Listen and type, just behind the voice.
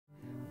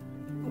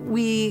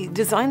We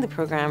designed the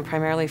program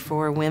primarily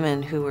for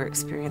women who were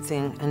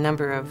experiencing a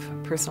number of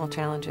personal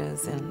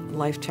challenges and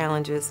life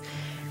challenges.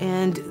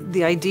 And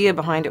the idea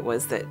behind it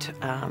was that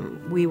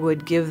we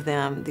would give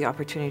them the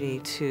opportunity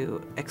to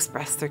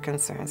express their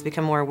concerns,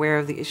 become more aware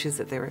of the issues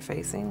that they were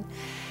facing,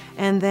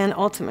 and then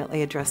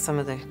ultimately address some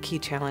of the key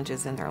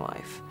challenges in their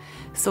life.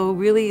 So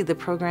really the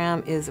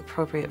program is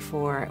appropriate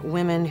for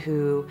women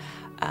who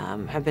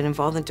have been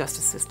involved in the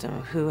justice system,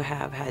 who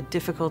have had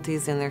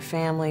difficulties in their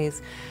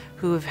families,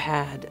 who have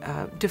had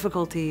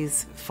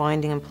difficulties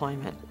finding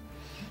employment,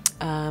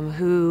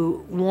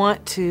 who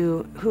want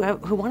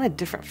a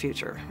different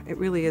future. It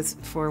really is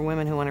for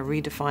women who want to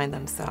redefine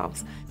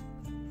themselves.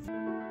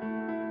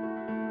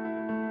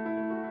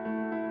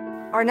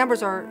 Our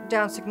numbers are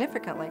down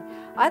significantly.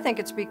 I think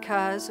it's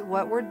because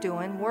what we're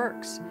doing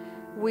works.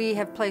 We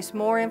have placed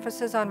more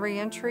emphasis on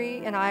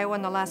reentry in Iowa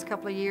in the last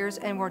couple of years,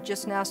 and we're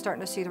just now starting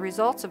to see the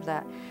results of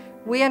that.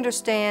 We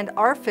understand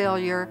our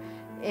failure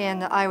in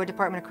the Iowa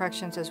Department of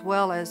Corrections as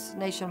well as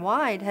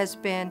nationwide has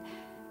been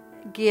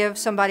give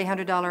somebody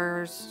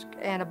 $100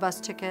 and a bus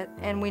ticket,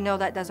 and we know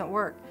that doesn't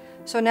work.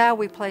 So now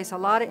we place a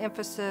lot of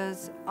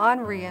emphasis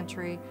on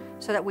reentry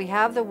so that we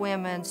have the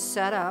women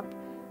set up,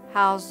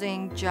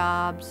 housing,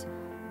 jobs,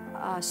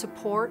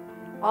 support,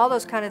 all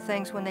those kind of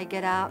things when they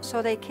get out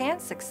so they can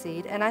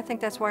succeed. And I think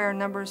that's why our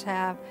numbers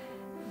have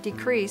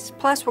decreased.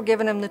 Plus we're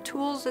giving them the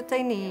tools that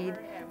they need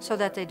so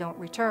that they don't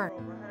return.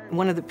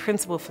 One of the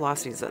principal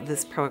philosophies of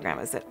this program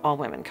is that all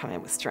women come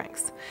in with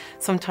strengths.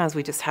 Sometimes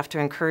we just have to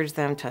encourage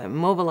them to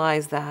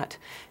mobilize that,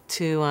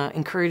 to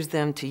encourage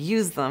them to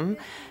use them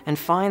and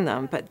find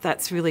them, but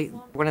that's really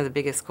one of the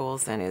biggest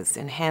goals then, is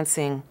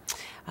enhancing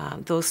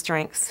those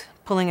strengths,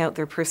 pulling out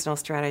their personal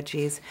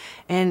strategies,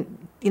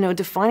 and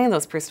defining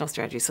those personal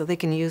strategies so they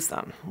can use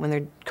them when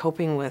they're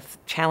coping with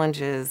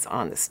challenges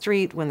on the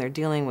street, when they're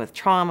dealing with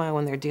trauma,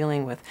 when they're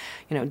dealing with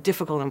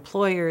difficult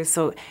employers.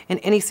 So in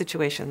any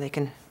situation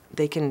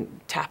they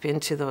can tap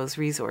into those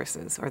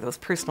resources or those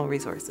personal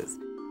resources.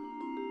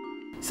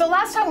 So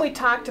last time we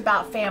talked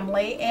about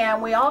family,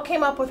 and we all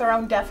came up with our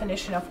own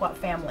definition of what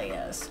family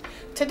is.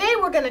 Today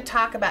we're going to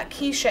talk about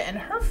Keisha and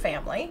her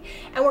family,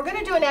 and we're going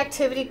to do an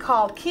activity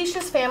called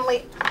Keisha's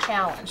Family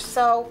Challenge.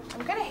 So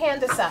I'm going to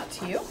hand this out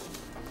to you.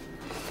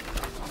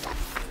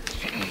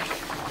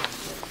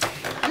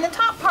 And the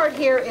top part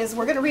here is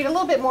we're going to read a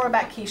little bit more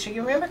about Keisha.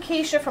 You remember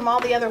Keisha from all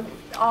the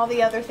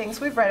other things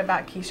we've read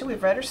about Keisha.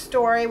 We've read her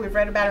story. We've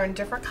read about her in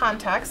different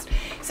contexts.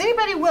 Is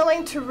anybody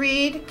willing to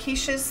read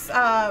Keisha's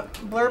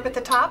blurb at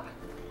the top?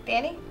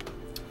 Danny?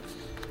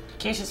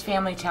 Keisha's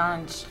Family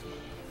Challenge.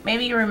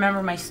 Maybe you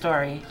remember my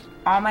story.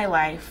 All my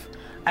life,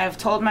 I have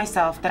told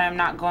myself that I'm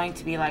not going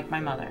to be like my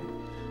mother.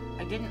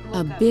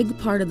 A big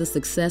part of the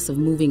success of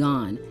Moving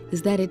On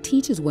is that it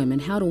teaches women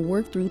how to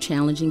work through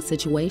challenging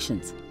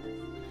situations.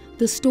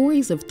 The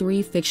stories of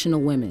 3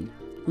 fictional women,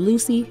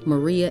 Lucy,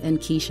 Maria, and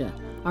Keisha,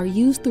 are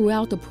used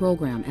throughout the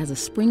program as a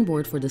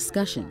springboard for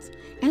discussions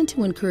and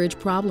to encourage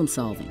problem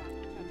solving.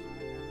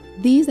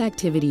 These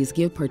activities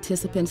give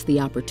participants the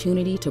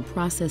opportunity to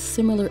process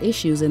similar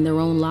issues in their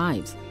own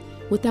lives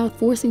without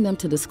forcing them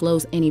to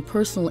disclose any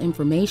personal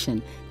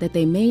information that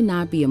they may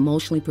not be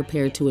emotionally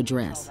prepared to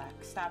address.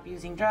 Stop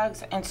using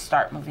drugs and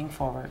start moving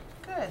forward.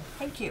 Good,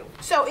 thank you.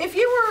 So if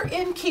you were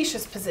in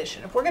Keisha's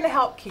position, if we're going to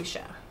help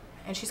Keisha,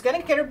 and she's going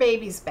to get her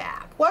babies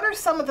back, what are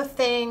some of the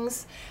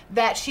things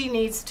that she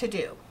needs to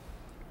do?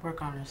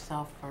 Work on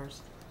herself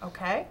first.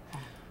 Okay.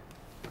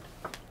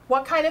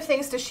 What kind of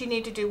things does she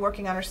need to do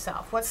working on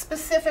herself? What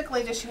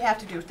specifically does she have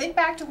to do? Think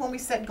back to when we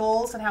set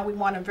goals and how we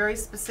want them very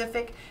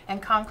specific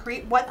and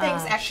concrete. What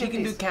things, activities? She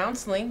can do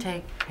counseling.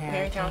 Take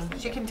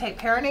parenting. She can take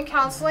parenting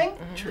counseling.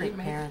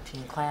 Treatment.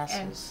 Parenting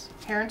classes.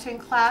 And parenting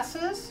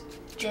classes.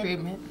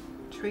 Treatment.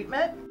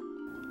 Treatment.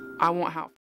 I want help.